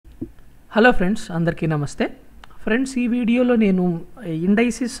Hello friends, అందరికీ నమస్తే. Friends, ఈ వీడియోలో నేను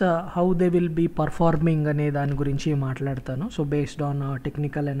ఇండైసిస్ how they will be performing అనే దాని గురించి మాట్లాడతాను. So based on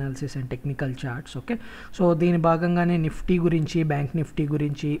technical analysis and technical charts. Okay, so దీని భాగంగానే నిఫ్టీ గురించి, బ్యాంక్ నిఫ్టీ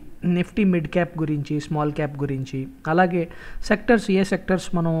గురించి, నిఫ్టీ మిడ్ క్యాప్ గురించి, స్మాల్ క్యాప్ గురించి, అలాగే సెక్టర్స్, ఏ సెక్టర్స్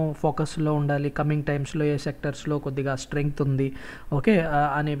మనం ఫోకస్లో ఉండాలి, కమింగ్ టైమ్స్లో ఏ సెక్టర్స్లో కొద్దిగా స్ట్రెంగ్త్ ఉంది, ఓకే,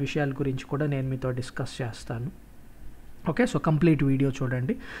 అనే విషయాల గురించి కూడా నేను మీతో డిస్కస్ చేస్తాను. ఓకే, సో కంప్లీట్ వీడియో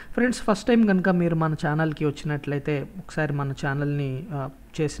చూడండి. ఫ్రెండ్స్, ఫస్ట్ టైం కనుక మీరు మన ఛానల్కి వచ్చినట్లయితే ఒకసారి మన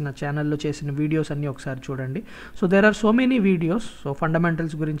ఛానల్లో చేసిన వీడియోస్ అన్నీ ఒకసారి చూడండి. So there are so many videos. So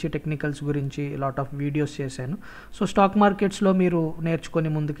fundamentals గురించి, టెక్నికల్స్ గురించి లాట్ ఆఫ్ వీడియోస్ చేశాను. సో స్టాక్ మార్కెట్స్లో మీరు నేర్చుకొని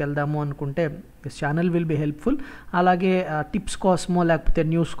ముందుకు వెళ్దాము అనుకుంటే this channel will be helpful. అలాగే టిప్స్ కోసమో లేకపోతే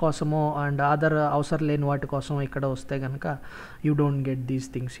న్యూస్ కోసమో అండ్ అదర్ అవసరం లేని వాటి కోసం ఇక్కడ వస్తే కనుక you don't get these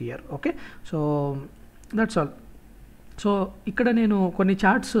things here. Okay, so that's all. So ఇక్కడ నేను కొన్ని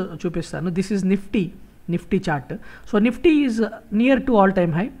చార్ట్స్ చూపిస్తాను. This is Nifty chart. So Nifty is near to all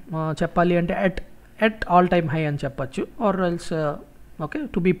time high, చెప్పాలి అంటే ఎట్ ఆల్ టైమ్ హై అని చెప్పచ్చు. Or else okay,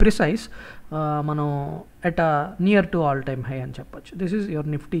 to be precise మనం at near to all time high అని చెప్పచ్చు. This is your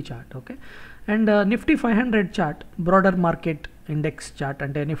Nifty chart. Okay, and Nifty 500 chart, broader market index chart.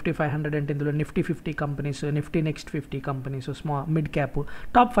 అంటే Nifty 500 అంటే ఇందులో Nifty 50 companies, Nifty next 50 companies, mid cap,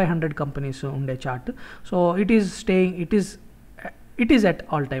 top 500 companies ఉండే chart. So it is at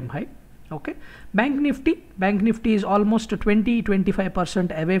all time high. Okay, bank Nifty is almost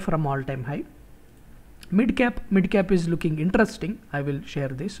 20-25% away from all time high. Mid cap is looking interesting. I will share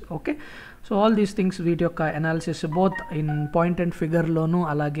this. Okay, so all these things వీటి యొక్క analysis both in point and ఫిగర్లోను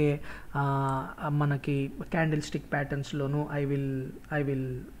అలాగే మనకి candle stick ప్యాటర్న్స్లోను I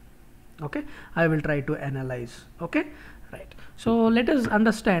will try to analyse. Okay, right. So let us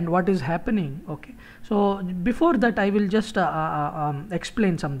understand what is happening. Okay, so before that I will just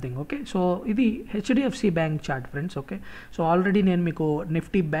explain something. Okay, so ఇది HDFC bank chart, friends. Okay, so already నేను మీకు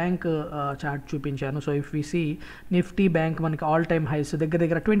Nifty bank chart చూపించాను. So if we see Nifty bank మనకి all time highs దగ్గర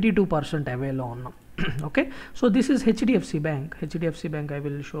 22% అవేలో ఉన్నాం. Okay, so this is HDFC bank. I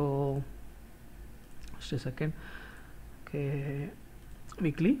will show just a second. Okay,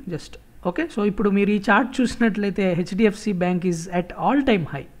 weekly just. Okay, so ఇప్పుడు మీరు ఈ chart చూసినట్లయితే HDFC bank is at all time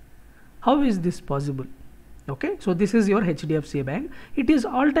high. How is this possible? Okay, so this is your HDFC bank. It is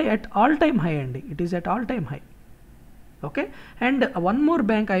at all time high అండి. It is at all time high. Okay, and one more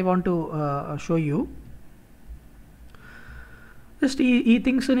bank I want to show you. Just ఈ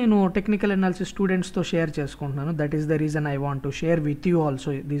things నేను technical analysis స్టూడెంట్స్తో share చేసుకుంటున్నాను. That is the reason I want to share with you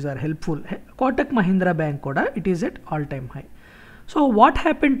also. These are helpful. Kotak Mahindra bank కూడా it is at all time high. So what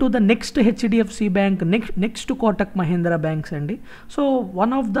happen to the next HDFC bank, next Kotak Mahindra banks అండి. So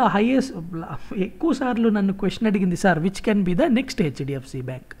one of the highest, ఎక్కువ సార్లు నన్ను question అడిగింది, sir which can be the next HDFC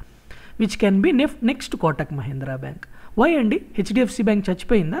bank, which can be next Kotak Mahindra bank. Why అండి? HDFC bank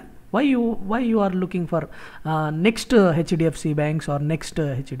చచ్చిపోయిందా? why you are looking for next HDFC banks or next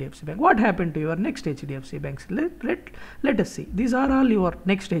HDFC bank? What happened to your next HDFC banks? Let us see. These are all your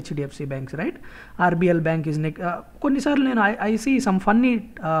next HDFC banks, right? RBL bank is next. కొన్నిసార్లు నేను I see some funny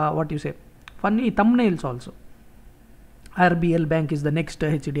funny thumbnails also. RBL bank is the next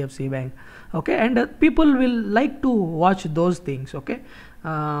HDFC bank. Okay, and people will like to watch those things. Okay,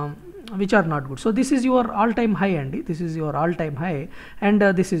 which are not good. So this is your all time high, and this is your all time high, and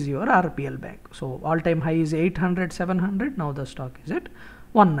this is your RPL bank. So all time high is 800-700. Now the stock is at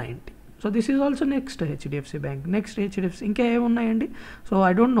 190. So this is also next HDFC bank. Next HDFC ఇంకా ఏమున్నాయండి? So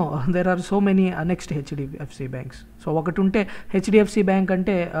I don't know, there are so many next HDFC banks. So ఒకటి ఉంటే HDFC bank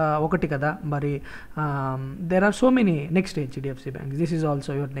అంటే ఒకటి కదా, మరి there are so many next HDFC banks. This is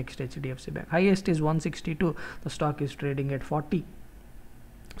also your next HDFC bank. Highest is 162. The stock is trading at 40.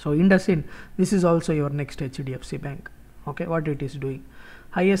 So IndusInd, this is also your next HDFC bank. Okay, what it is doing?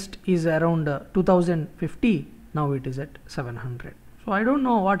 Highest is around 2050. Now it is at 700. So I don't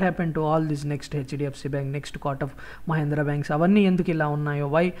know what happened to all this next HDFC bank, next Kotak Mahindra banks. Avanni enduku ila unnayo?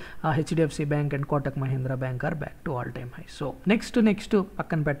 Why HDFC bank and Kotak Mahindra bank are back to all time high? So next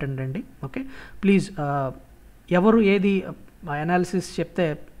పక్కన పెట్టండి. Okay, please ఎవరు ఏది analysis చెప్తే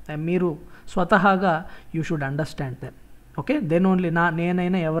మీరు స్వతహాగా you should understand them. Okay, then only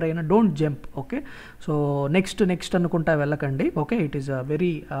నేనైనా ఎవరైనా don't jump. Okay, so next అనుకుంటా వెళ్ళకండి. Okay, it is a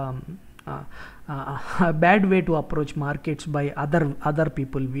very bad way to approach markets by other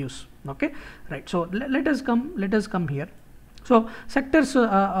people views. Okay, right. So let us come here. So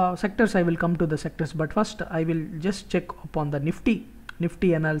sectors I will come to the sectors, but first I will just check upon the Nifty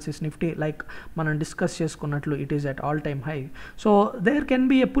analysis, Nifty like మనం discuss చేసుకున్నట్లు it is at all time high. So there can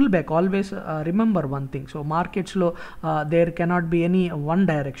be a pullback. Always remember one thing. So marketsలో there cannot be any one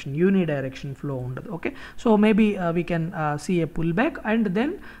direction, unidirection flow ఉండదు. Okay, so maybe we can see a pullback and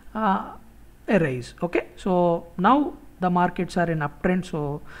then a rise. Okay, so now the markets are in uptrend. So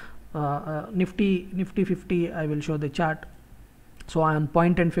Nifty 50, I will show the chart. So on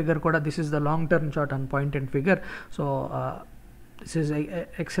point and figure koda, this is the long term chart on point and figure. So this is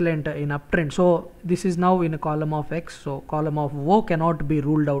excellent in uptrend. So this is now in a column of X. So column of O cannot be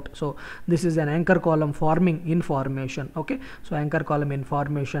ruled out. So this is an anchor column forming in formation. Okay, so anchor column in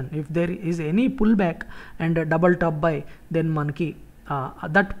formation. If there is any pullback and a double top buy, then manki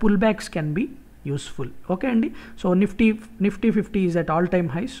that pullbacks can be useful. Okay అండి. So Nifty 50 is at all time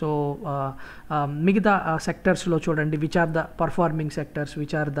high. So మిగతా సెక్టర్స్లో చూడండి which are the performing sectors,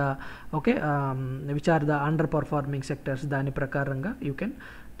 which are the under performing sectors, దాని ప్రకారంగా you can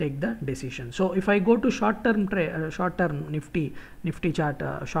take the decision. So if I go to short term Nifty chart,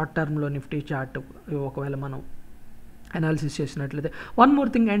 short term lo Nifty chart ఒకవేళ మనం analysis చేసినట్లయితే one more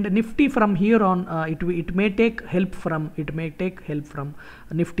thing, and Nifty from here on it may take help from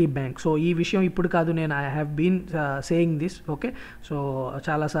Nifty bank. So ఈ విషయం ఇప్పుడు కాదు, నేను I have been saying this. Okay, so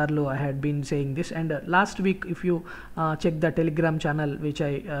చాలాసార్లు I had been saying this, and last week if you check the Telegram channel which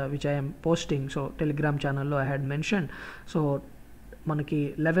I am posting, so Telegram ఛానల్లో I had mention. So మనకి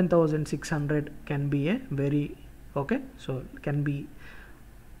 11,600 can be a very okay, so can be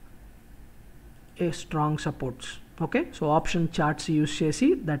a strong supports. Okay, so option charts use chesi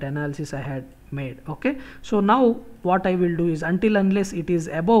that analysis I had made. Okay, so now what I will do is, until unless it is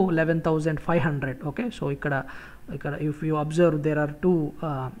above 11,500. okay, so ikkada if you observe there are two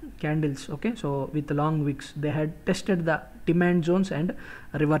candles. Okay, so with long wicks they had tested the demand zones and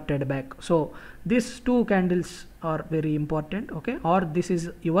reverted back. So these two candles are very important. Okay, or this is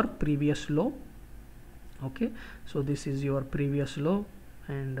your previous low. Okay, so this is your previous low,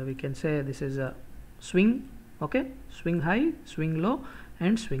 and we can say this is a swing. Okay, swing high, swing low,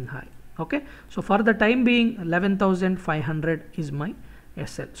 and swing high. Okay, so for the time being 11,500 is my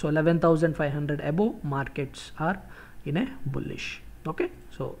SL. So 11,500 above markets are in a bullish. Okay,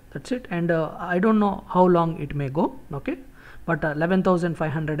 so that's it, and I don't know how long it may go. Okay, but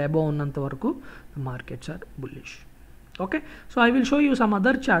 11,500 above ఉన్నంత వరకు the markets are bullish. Okay, so I will show you some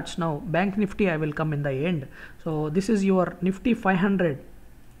other charts now. Bank Nifty I will come in the end. So this is your Nifty 500.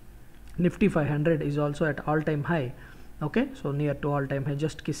 Nifty 500 is also at all time high. Okay, so near to all time high,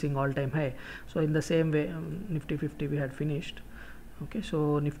 just kissing all time high. So in the same way Nifty 50 we had finished. Okay, so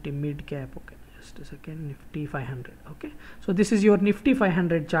Nifty Midcap. Okay, just a second, Nifty 500. Okay, so this is your Nifty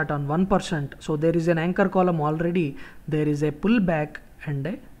 500 chart on 1%. So there is an anchor column already, there is a pullback and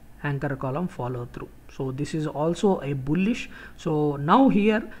a anchor column follow through. So this is also a bullish. So now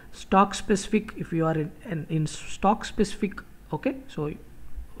here stock specific, if you are in stock specific, okay, so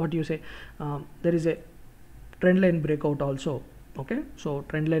what you say, there is a trend line breakout also. Okay, so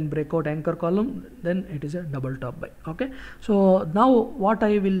trend line breakout, anchor column, then it is a double top buy. Okay, so now what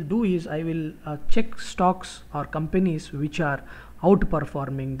I will do is I will check stocks or companies which are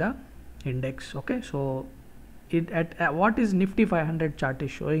outperforming the index. Okay, so it at what is Nifty 500 chart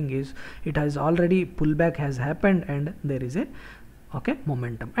is showing is it has already pullback has happened and there is a okay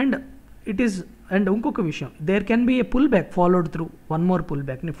momentum, and it is, and ఇంకొక విషయం, there can be a pullback followed through one more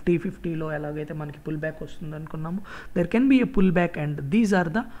pullback. Nifty 50లో ఎలాగైతే మనకి pullback వస్తుంది అనుకున్నాము, there can be a pullback, and these are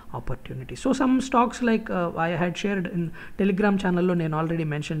the opportunities. So some stocks like I had shared in Telegram channel లో నేను already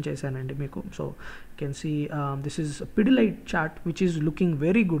mention చేశానండి మీకు. So you can see this is Pidilite chart which is looking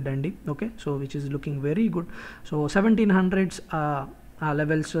very good అండి. Okay, so which is looking very good. So 1700s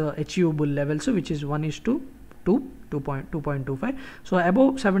levels, achievable levels, which is 1:2.25. So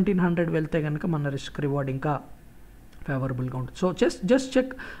above 1700 వెళ్తే కనుక మన risk reward ఇంకా ఫేవరబుల్గా ఉంటుంది. So just check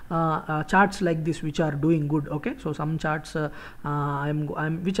charts like this which are doing good. Okay, so some charts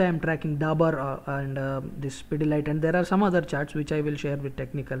which I am tracking, Dabur and this Pidilite, and there are some other charts which I will share with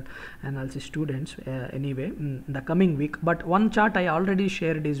technical analysis students anyway in the coming week. But one chart I already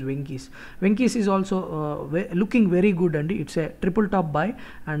shared is Venky's is also looking very good, and it's a triple top buy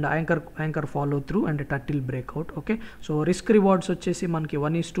and anchor follow through and a turtle breakout. Okay, so risk rewards వచ్చేసి మనకి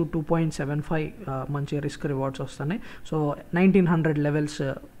 1:2.75 మంచి risk rewards వస్తున్నాయి. So 1900 levels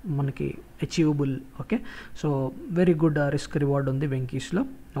మనకి achievable. Okay, so very good risk reward ఉంది వెంకీస్లో.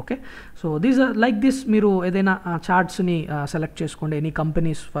 Okay, so these are like this. మీరు ఏదైనా చార్ట్స్ని select చేసుకోండి, any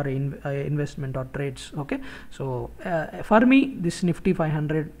companies for investment are trades. Okay, so for me this Nifty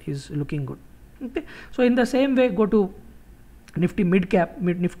 500 is looking good. Okay, so in the same way go to Nifty mid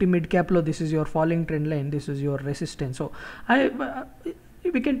cap lo, this is your falling trend line, this is your resistance. So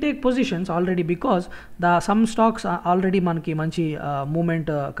we can take positions already because some stocks are already manki manchi movement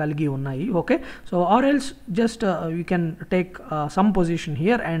kalgi unnai. Okay, so or else just you can take some position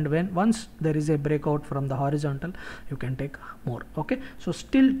here, and once there is a breakout from the horizontal, you can take more. Okay, so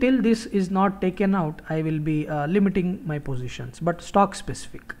still till this is not taken out, I will be limiting my positions, but stock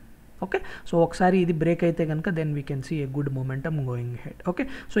specific. Okay, so ఒకసారి ఇది break అయితే కనుక then we can see a good momentum going head. Okay,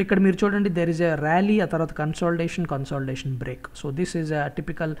 so ఇక్కడ మీరు చూడండి there is a rally, ఆ తర్వాత consolidation break. So this is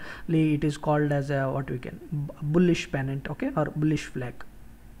typically it is called as what we can bullish pennant, okay, are bullish flag.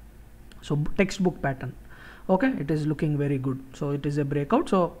 So text book pattern. Okay, it is looking very good. So it is a breakout.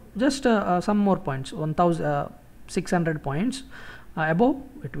 So just some more points, 1600 points above,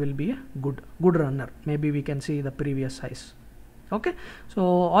 it will be a good runner. Maybe we can see the previous highs. Okay, so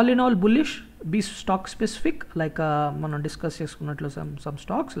all in all bullish. Be stock specific, like మనం discuss చేసుకున్నట్లు some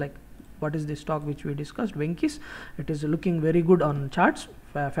stocks, like what is the stock which we discussed, Venkis. It is looking very good on charts,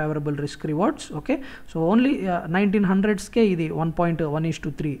 favorable risk rewards. Okay, so only 1900s ke idi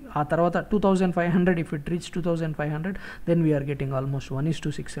 1.1:3. ఆ తర్వాత 2500, if it reach 2500, then we are getting almost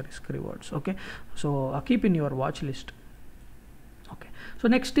 1:6 risk rewards. Okay, so keep in your watch list. Okay, so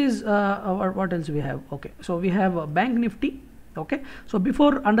next is what else we have. Okay, so we have Bank Nifty. Okay, so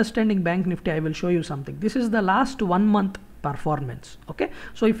before understanding Bank Nifty, I will show you something. This is the last 1 month performance. Okay,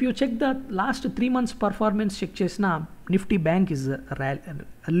 so if you check the last 3 months performance, check chesna Nifty Bank is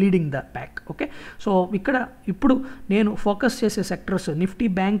leading the pack. Okay, so ikkada ippudu nenu focus chese sectors Nifty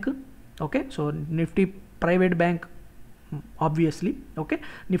Bank. Okay, so Nifty Private Bank obviously. Okay,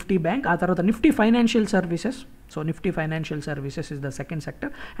 Nifty Bank, aa tarvata Nifty Financial Services. So Nifty Financial Services is the second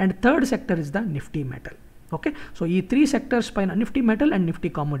sector, and third sector is the Nifty Metal. Okay, so ఈ 3 sectors పైన Nifty metal and Nifty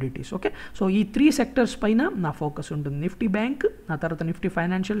commodities. Okay, so ఈ 3 sectors పైన నా focus ఉంటుంది. Nifty bank, ఆ తర్వాత Nifty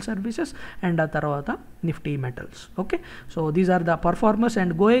financial services, and ఆ తర్వాత Nifty metals. Okay, so these are the performers,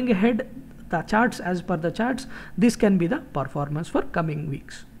 and going head the charts, as per the charts, this can be the performance for coming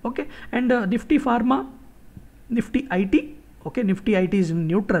weeks. Okay, and Nifty Pharma, Nifty IT. Okay, Nifty IT is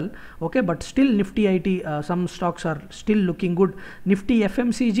neutral. Okay, but still Nifty IT, some stocks are still looking good. Nifty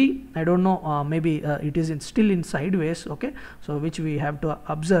FMCG, I don't know, maybe it is still in sideways. Okay, so which we have to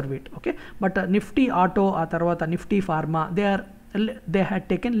observe it. Okay, but Nifty Auto, tarvata Nifty Pharma, they had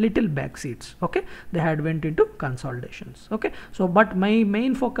taken little back seats. Okay, they had went into consolidations. Okay, so but my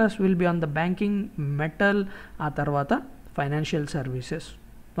main focus will be on the banking, metal, tarvata financial services.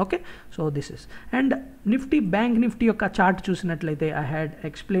 Okay, so this is, and Nifty Bank Nifty యొక్క chart చూసినట్లయితే I had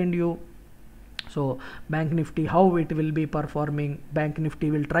explained you. So Bank Nifty, how it will be performing. Bank Nifty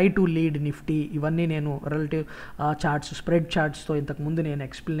will try to lead Nifty. ఇవన్నీ నేను relative charts, spread చార్ట్స్తో ఇంతకు ముందు నేను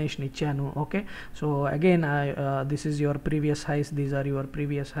explanation ఇచ్చాను. Okay, so again this is your previous highs, these are your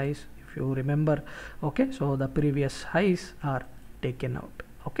previous highs if you remember. Okay, so the previous highs are taken out.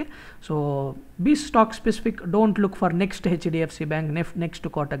 Okay, so be stock specific. Don't look for next HDFC Bank, next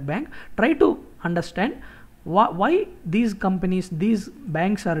Kotak Bank. Try to understand why these companies, these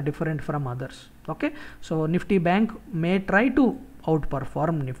banks are different from others. Okay, so Nifty Bank may try to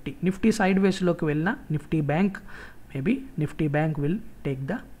outperform Nifty sideways loki velna Nifty Bank, maybe Nifty Bank will take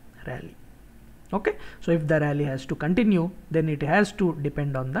the rally. Okay, so if the rally has to continue, then it has to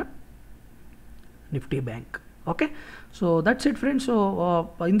depend on the Nifty Bank. Okay, so that's it friends. So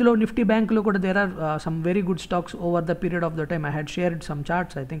indulo Nifty Bank lo kuda there are some very good stocks over the period of the time. I had shared some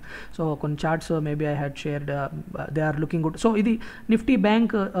charts, I think. So కొన్ని charts maybe I had shared, they are looking good. So ఇది Nifty Bank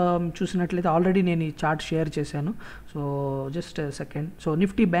చూసినట్లయితే already నేను ఈ chart share చేశాను. So just second. So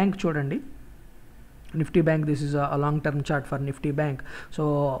Nifty Bank చూడండి. Nifty Bank, this is a long term chart for Nifty Bank. So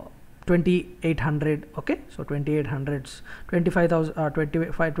 2800. Okay, so 2800s,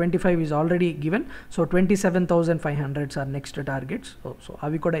 25 is already given. So 27500s are next targets. So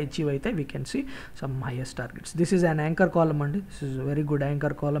avi kuda achieve aithe we can see some highest targets. This is an anchor column, and this is a very good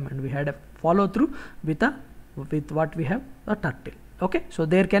anchor column, and we had a follow through with what we have, a turtle. Okay, so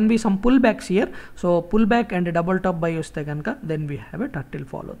there can be some pullbacks here. So pullback and double top buy oste ganaka, then we have a turtle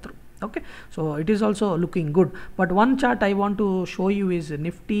follow through. Okay, so it is also looking good. But one chart I want to show you is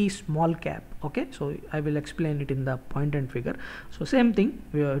Nifty small cap. Okay, so I will explain it in the point and figure. So same thing,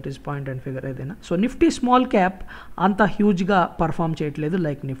 it is point and figure edaina. So Nifty small cap anta huge ga perform cheyatledu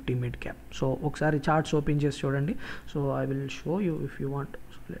like Nifty mid cap. So okkari charts open chesi chudandi. So I will show you if you want.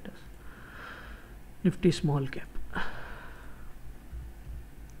 So let us Nifty small cap.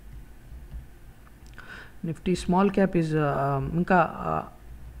 Nifty small cap is ఇంకా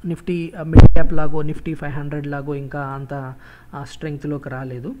Nifty mid cap లాగో Nifty 500 లాగో ఇంకా అంత స్ట్రెంగ్త్లోకి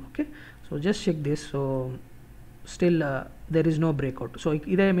రాలేదు. Okay, so just check this. So still there is no breakout. So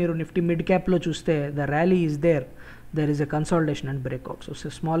ఇదే మీరు Nifty mid క్యాప్లో చూస్తే the rally is there, there is a consolidation and breakout. So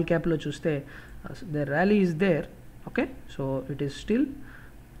small capలో చూస్తే the rally is there, okay, so it is still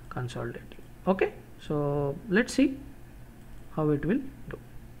consolidating. Okay, so let's see how it will do.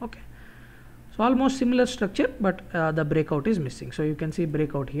 Okay, so almost similar structure, but the breakout is missing. So you can see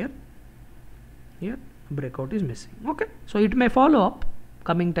breakout here, breakout is missing. Okay, so it may follow up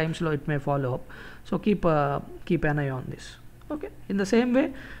coming times low, it may follow up, so keep an eye on this. Okay, in the same way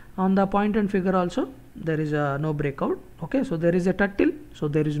on the point and figure also there is no breakout. Okay, so there is a turtle, so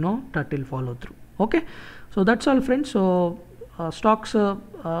there is no turtle follow through. Okay, so that's all friends. So stocks,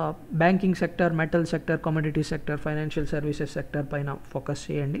 banking sector, metal sector, commodity sector, financial services sector paina focus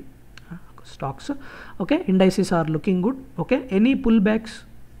cheyandi stocks. Okay, indices are looking good. Okay, any pullbacks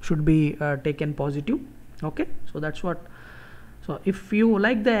should be taken positive. Okay, so that's what. So if you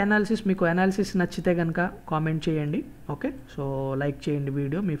like the analysis, మీకు analysis నచ్చితే కనుక comment చేయండి. Okay, so like చేయండి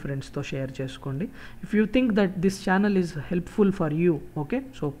video, మీ ఫ్రెండ్స్తో share చేసుకోండి. If you think that this channel is helpful for you, okay,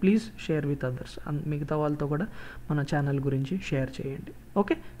 so please share with others. మిగతా వాళ్ళతో కూడా మన ఛానల్ గురించి షేర్ చేయండి.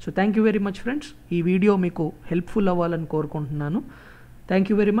 Okay, so thank you very much friends. ఈ వీడియో మీకు హెల్ప్ఫుల్ అవ్వాలని కోరుకుంటున్నాను. Thank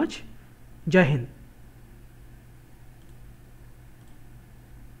you very much. జై హింద్.